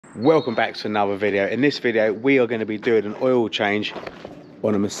Welcome back to another video. In this video we are going to be doing an oil change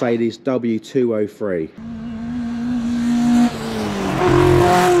on a Mercedes W203.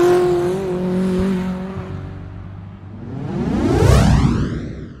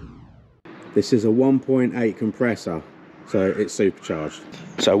 This is a 1.8 compressor, so it's supercharged.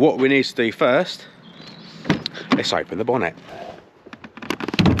 So what we need to do first, let's open the bonnet.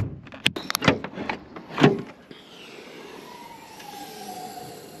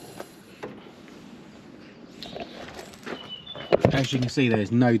 As you can see,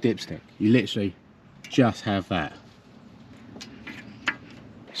 there's no dipstick. You literally just have that.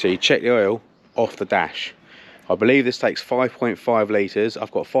 So you check the oil off the dash. I believe this takes 5.5 litres.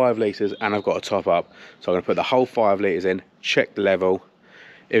 I've got 5 litres and I've got a top up. So I'm going to put the whole 5 litres in, check the level.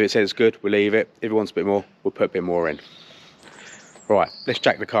 If it says good, we'll leave it. If it wants a bit more, we'll put a bit more in. Right, let's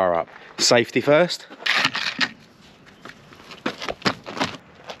jack the car up. Safety first.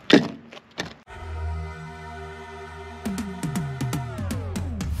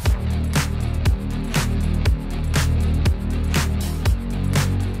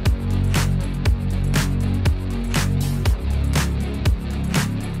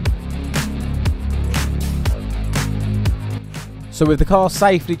 So with the car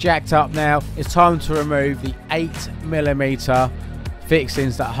safely jacked up now, it's time to remove the 8mm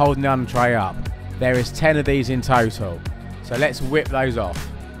fixings that hold the under tray up. There is 10 of these in total. So let's whip those off.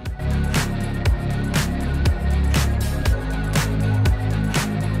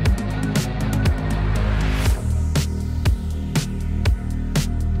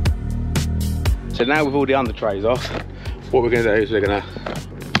 So now with all the under trays off, what we're going to do is we're going to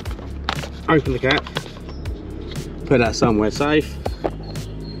open the cap. Put that somewhere safe.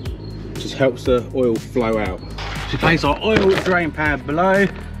 Just helps the oil flow out. So place our oil drain pad below,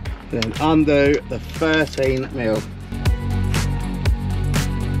 then undo the 13mm.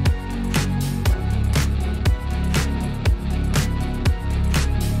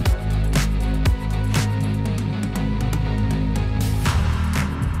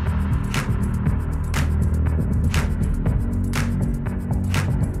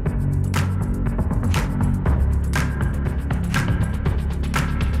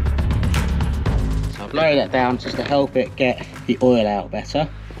 Lower that down just to help it get the oil out better.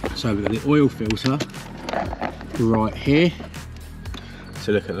 So we've got the oil filter right here.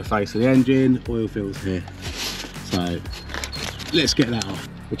 So look at the face of the engine, oil filter here. So let's get that off,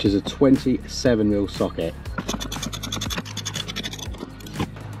 which is a 27mm socket.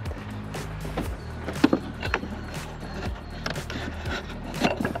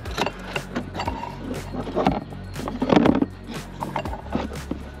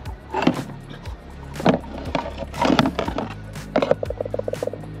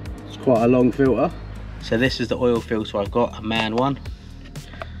 Quite a long filter. So this is the oil filter I've got, a man one.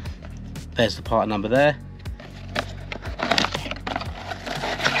 There's the part number there.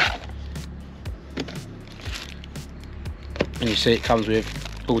 And you see it comes with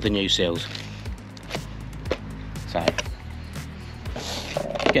all the new seals. So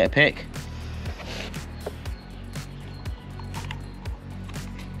get a pick.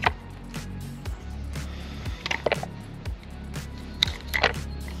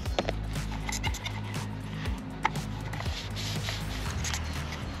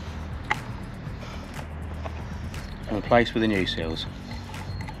 And replace with the new seals.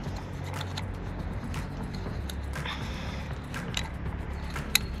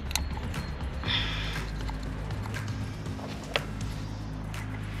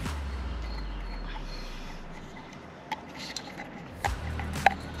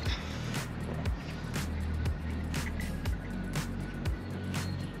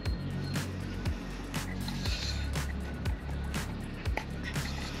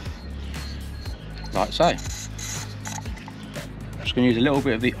 Like so. Just going to use a little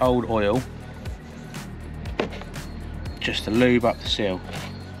bit of the old oil just to lube up the seal.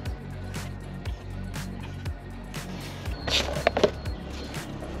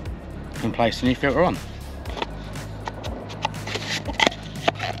 And place the new filter on.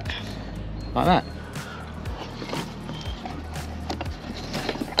 Like that.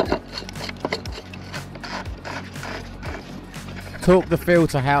 Torque the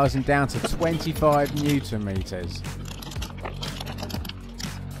filter housing down to 25 Newton meters.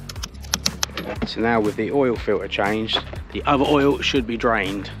 So now with the oil filter changed, the other oil should be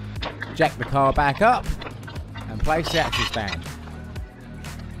drained. Jack the car back up and place the axle stand.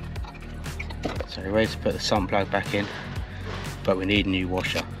 So we're ready to put the sump plug back in, but we need a new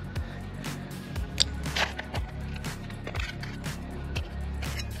washer.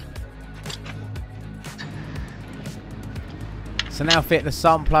 So now fit the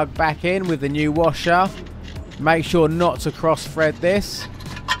sump plug back in with the new washer. Make sure not to cross thread this.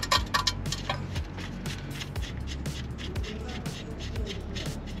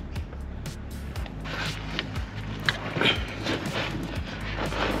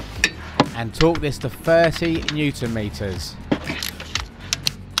 And torque this to 30 Newton meters.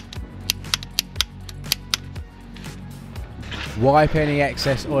 Wipe any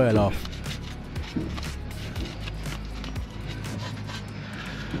excess oil off.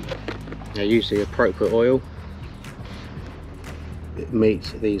 Now use the appropriate oil. It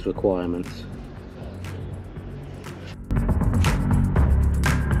meets these requirements.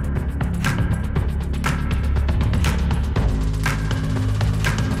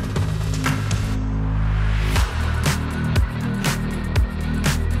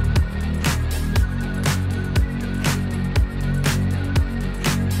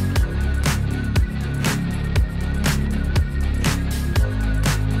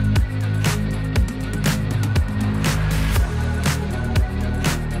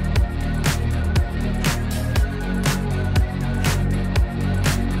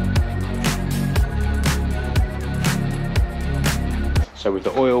 So with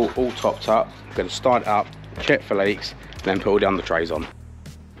the oil all topped up, I'm going to start it up, check for leaks, then put all the under trays on.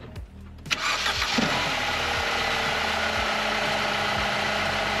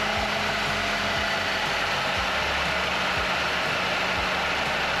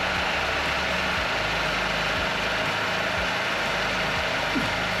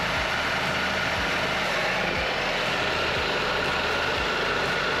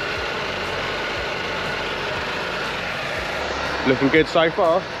 Looking good so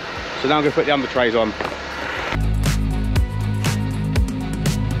far. So now I'm going to put the under trays on.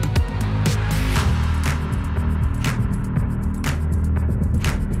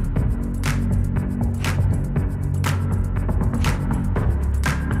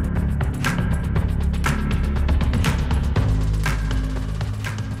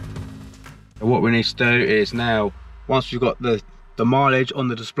 And what we need to do is now, once we've got the mileage on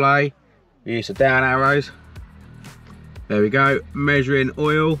the display, we use the down arrows. There we go, measuring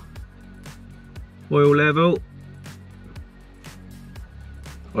oil level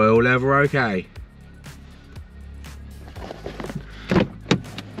okay.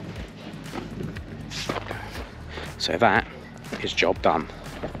 So that is job done.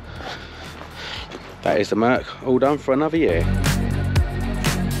 That is the Merc all done for another year.